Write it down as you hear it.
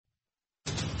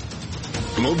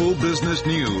Global business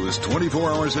news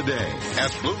 24 hours a day at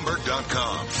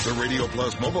Bloomberg.com, the Radio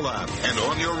Plus mobile app, and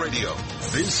on your radio.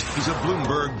 This is a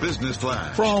Bloomberg Business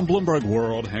Flash. From Bloomberg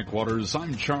World Headquarters,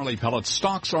 I'm Charlie Pellet.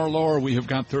 Stocks are lower. We have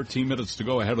got 13 minutes to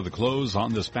go ahead of the close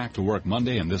on this Back to Work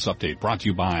Monday, and this update brought to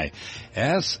you by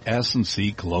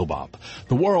SS&C Global,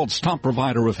 the world's top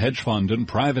provider of hedge fund and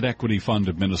private equity fund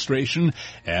administration.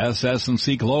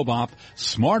 SS&C Global,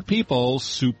 smart people,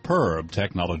 superb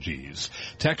technologies.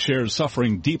 Tech shares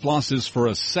suffering deep losses for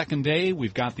a second day.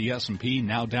 We've got the S&P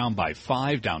now down by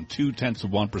 5, down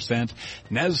 0.2%.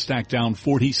 NASDAQ down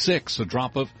 46, a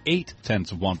drop of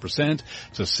 0.8%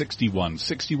 to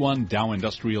 6161. Dow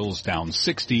Industrials down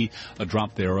 60, a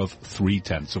drop there of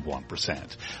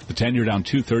 0.3%. The 10-year down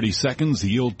 230 seconds, the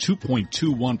yield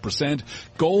 2.21%.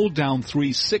 Gold down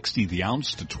 360 the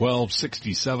ounce to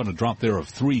 1267, a drop there of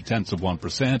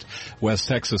 0.3%. West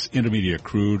Texas Intermediate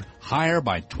crude higher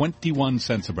by 21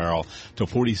 cents a barrel to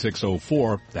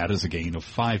 46.04. That is a gain of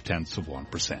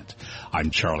 0.5%. I'm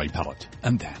Charlie Pellet,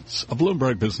 and that's a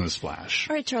Bloomberg Business Flash.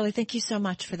 All right, Charlie, thank you so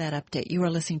much for that update. You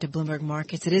are listening to Bloomberg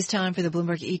Markets. It is time for the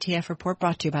Bloomberg ETF report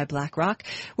brought to you by BlackRock.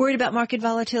 Worried about market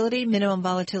volatility? Minimum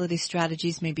volatility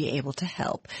strategies may be able to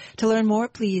help. To learn more,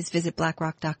 please visit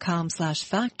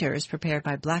BlackRock.com/factors, prepared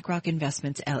by BlackRock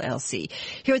Investments, LLC.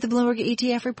 Here at the Bloomberg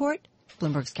ETF report,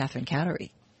 Bloomberg's Catherine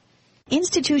Cory.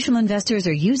 Institutional investors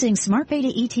are using smart beta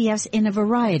ETFs in a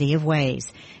variety of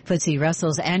ways. FTSE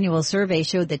Russell's annual survey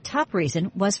showed the top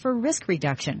reason was for risk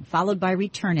reduction, followed by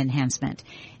return enhancement.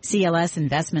 CLS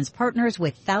Investments partners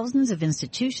with thousands of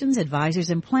institutions, advisors,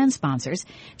 and plan sponsors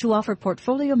to offer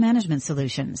portfolio management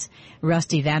solutions.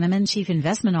 Rusty Vanneman, Chief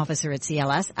Investment Officer at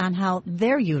CLS, on how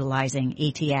they're utilizing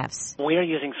ETFs. We are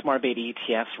using smart beta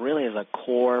ETFs really as a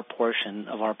core portion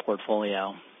of our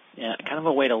portfolio. Kind of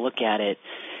a way to look at it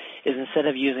is instead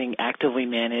of using actively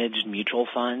managed mutual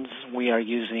funds, we are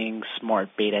using smart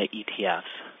beta ETFs.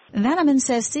 Vanneman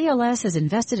says CLS has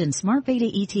invested in smart beta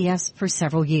ETFs for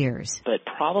several years. But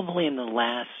probably in the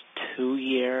last 2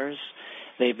 years,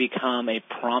 they've become a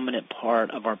prominent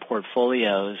part of our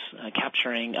portfolios,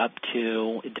 capturing up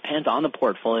to, it depends on the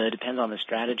portfolio, it depends on the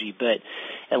strategy, but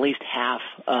at least half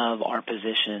of our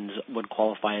positions would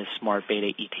qualify as smart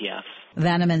beta ETFs.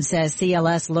 Vanneman says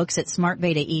CLS looks at smart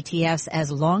beta ETFs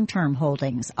as long-term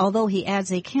holdings, although he adds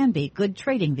they can be good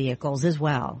trading vehicles as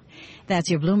well. That's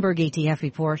your Bloomberg ETF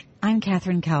report. I'm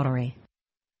Catherine Cory.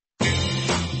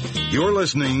 You're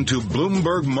listening to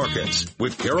Bloomberg Markets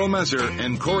with Carol Massar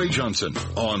and Cory Johnson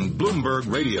on Bloomberg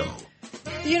Radio.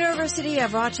 The University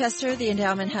of Rochester, the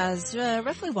endowment has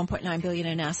roughly $1.9 billion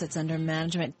in assets under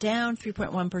management, down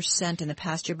 3.1% in the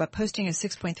past year, but posting a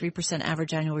 6.3%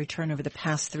 average annual return over the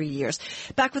past 3 years.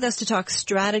 Back with us to talk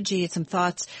strategy and some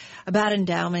thoughts about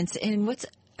endowments in what's,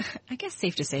 I guess,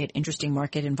 safe to say, an interesting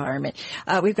market environment.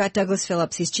 We've got Douglas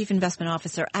Phillips. He's Chief Investment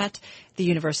Officer at the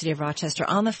University of Rochester,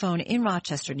 on the phone in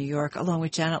Rochester, New York, along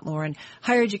with Janet Lorin,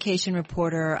 higher education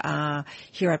reporter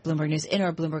here at Bloomberg News in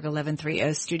our Bloomberg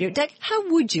 1130 studio. Doug,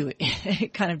 how would you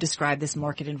kind of describe this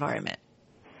market environment?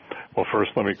 Well,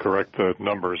 first, let me correct the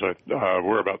numbers.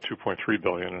 We're about $2.3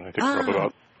 billion, and I think we're up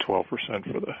about 12%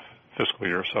 for the fiscal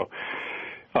year. So,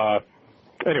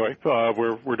 anyway,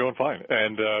 we're doing fine.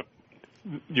 And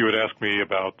you had asked me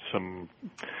about some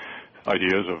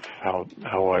ideas of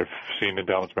how I've seen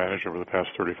endowments managed over the past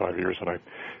 35 years, and I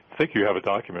think you have a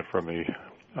document from me.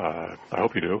 I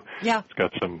hope you do. Yeah. It's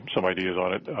got some ideas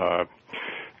on it.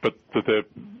 But the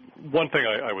one thing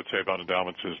I would say about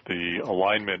endowments is the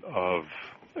alignment of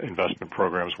investment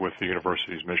programs with the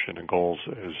university's mission and goals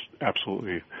is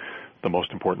absolutely the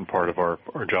most important part of our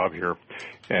job here.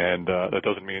 And that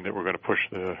doesn't mean that we're going to push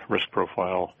the risk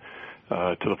profile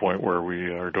to the point where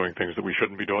we are doing things that we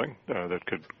shouldn't be doing that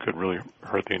could really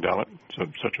hurt the endowment,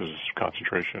 such as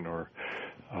concentration or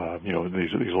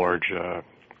these large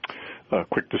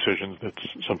quick decisions that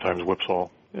sometimes whipsaw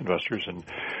investors, and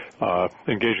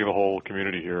engaging the whole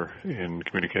community here in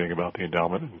communicating about the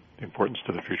endowment and the importance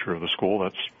to the future of the school.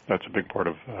 That's a big part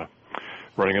of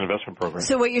running an investment program.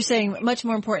 So what you're saying, much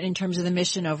more important in terms of the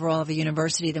mission overall of a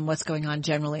university than what's going on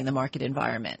generally in the market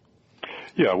environment.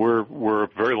 Yeah, we're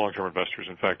very long-term investors.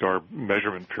 In fact, our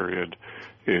measurement period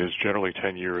is generally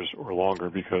 10 years or longer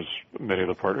because many of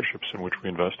the partnerships in which we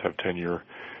invest have 10-year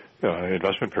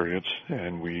investment periods,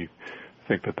 and we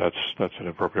think that that's an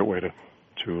appropriate way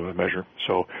to measure.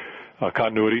 So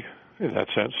continuity in that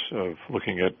sense of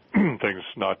looking at things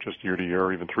not just year to year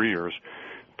or even 3 years,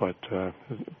 but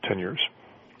 10 years.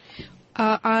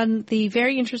 On the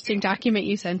very interesting document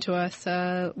you sent to us,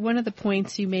 one of the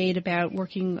points you made about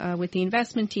working with the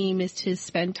investment team is to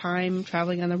spend time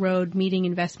traveling on the road, meeting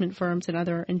investment firms and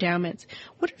other endowments.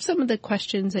 What are some of the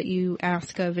questions that you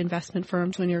ask of investment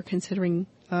firms when you're considering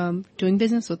doing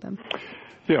business with them?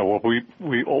 Yeah, well,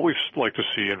 we always like to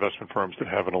see investment firms that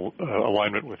have an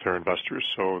alignment with their investors,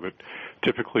 so that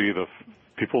typically the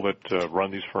people that run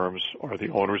these firms are the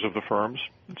owners of the firms.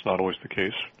 It's not always the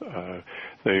case.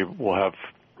 They will have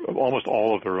almost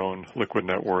all of their own liquid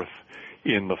net worth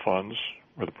in the funds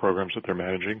or the programs that they're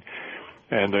managing,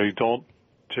 and they don't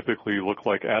typically look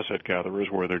like asset gatherers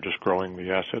where they're just growing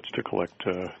the assets to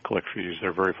collect fees.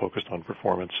 They're very focused on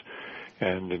performance,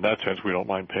 and in that sense, we don't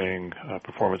mind paying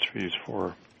performance fees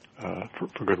for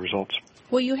good results.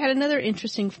 Well, you had another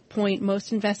interesting point.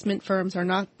 Most investment firms are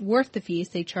not worth the fees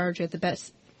they charge, or the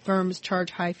best firms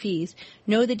charge high fees.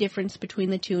 Know the difference between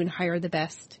the two and hire the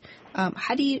best.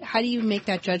 How do you make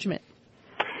that judgment?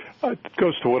 It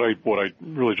goes to what I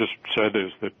really just said,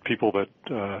 is that people that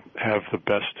have the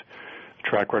best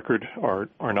track record are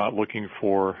not looking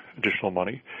for additional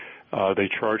money. They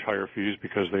charge higher fees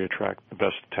because they attract the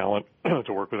best talent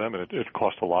to work with them, and it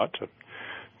costs a lot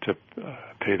to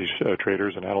pay these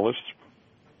traders and analysts.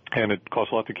 And it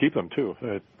costs a lot to keep them, too.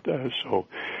 So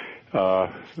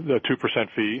the 2%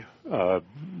 fee,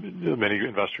 many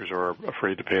investors are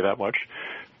afraid to pay that much.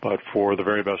 But for the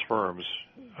very best firms,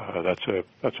 that's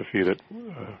a fee that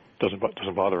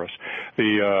doesn't bother us.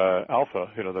 The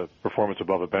alpha, the performance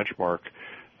above a benchmark,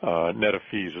 net of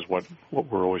fees is what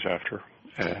we're always after.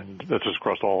 And that's just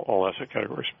across all asset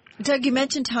categories. Doug, you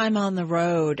mentioned time on the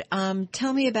road.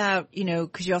 Tell me about,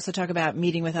 because you also talk about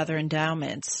meeting with other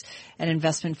endowments and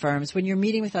investment firms. When you're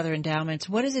meeting with other endowments,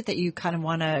 what is it that you kind of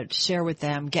want to share with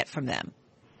them, get from them?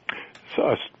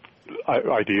 So,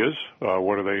 ideas.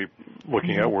 What are they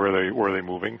looking at? Where are they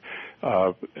moving?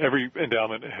 Every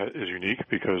endowment is unique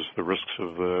because the risks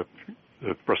of the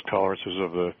risk tolerances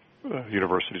of the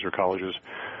universities or colleges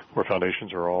or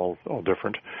foundations are all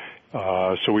different.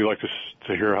 So we like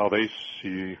to hear how they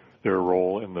see their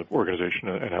role in the organization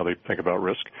and how they think about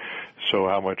risk. So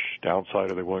how much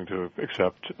downside are they willing to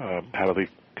accept? How do they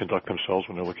conduct themselves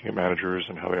when they're looking at managers,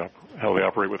 and how they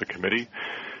operate with a committee?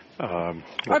 Are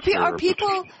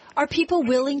people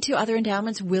willing to, other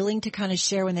endowments willing to kind of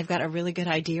share when they've got a really good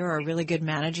idea or a really good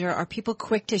manager? Are people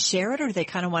quick to share it, or do they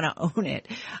kind of want to own it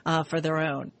for their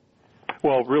own?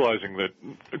 Well, realizing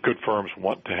that good firms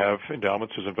want to have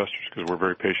endowments as investors because we're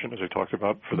very patient, as I talked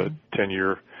about, for the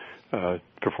 10-year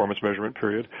performance measurement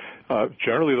period.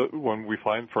 Generally, when we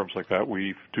find firms like that,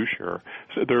 we do share.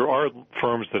 So there are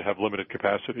firms that have limited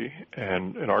capacity,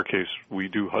 and in our case, we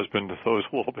do husband those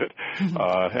a little bit, and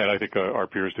I think our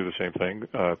peers do the same thing.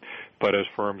 But as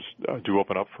firms do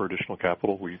open up for additional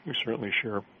capital, we certainly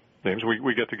share names.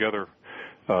 We get together.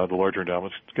 The larger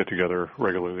endowments get together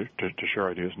regularly to share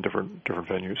ideas in different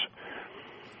venues.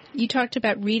 You talked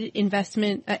about read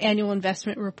annual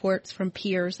investment reports from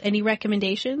peers. Any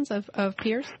recommendations of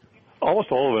peers?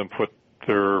 Almost all of them put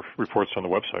their reports on the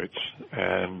websites,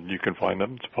 and you can find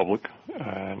them. It's public,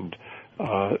 and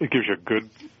it gives you a good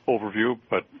overview.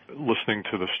 But listening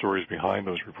to the stories behind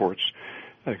those reports,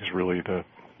 I think, is really the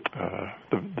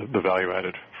value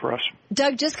added for us.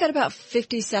 Doug, just got about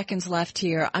 50 seconds left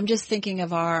here. I'm just thinking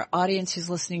of our audience who's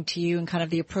listening to you and kind of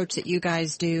the approach that you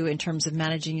guys do in terms of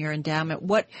managing your endowment.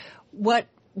 What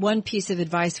one piece of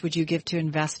advice would you give to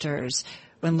investors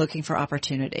when looking for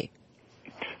opportunity?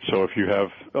 So if you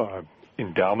have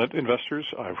endowment investors,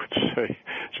 I would say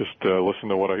just listen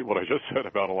to what I just said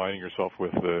about aligning yourself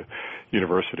with the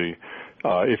university.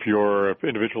 If you're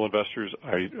individual investors,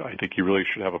 I think you really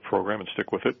should have a program and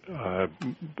stick with it.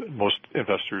 Most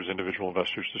individual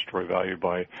investors, destroy value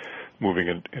by moving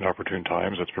in opportune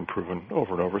times. That's been proven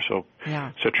over and over. So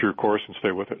set your course and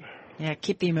stay with it. Yeah,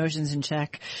 keep the emotions in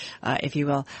check, if you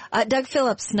will. Doug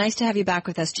Phillips, nice to have you back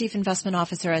with us, Chief Investment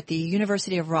Officer at the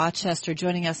University of Rochester,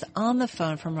 joining us on the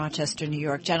phone from Rochester, New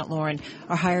York. Janet Lorin,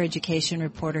 our higher education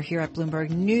reporter here at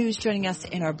Bloomberg News, joining us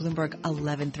in our Bloomberg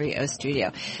 1130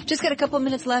 studio. Just got a couple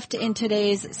minutes left in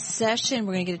today's session.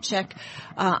 We're going to get a check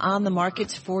on the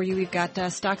markets for you. We've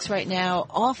got stocks right now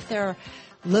off their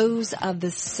lows of the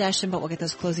session, but we'll get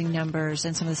those closing numbers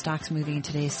and some of the stocks moving in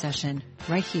today's session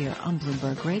right here on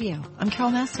Bloomberg Radio. I'm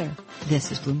Carol Massar.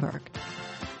 This is Bloomberg.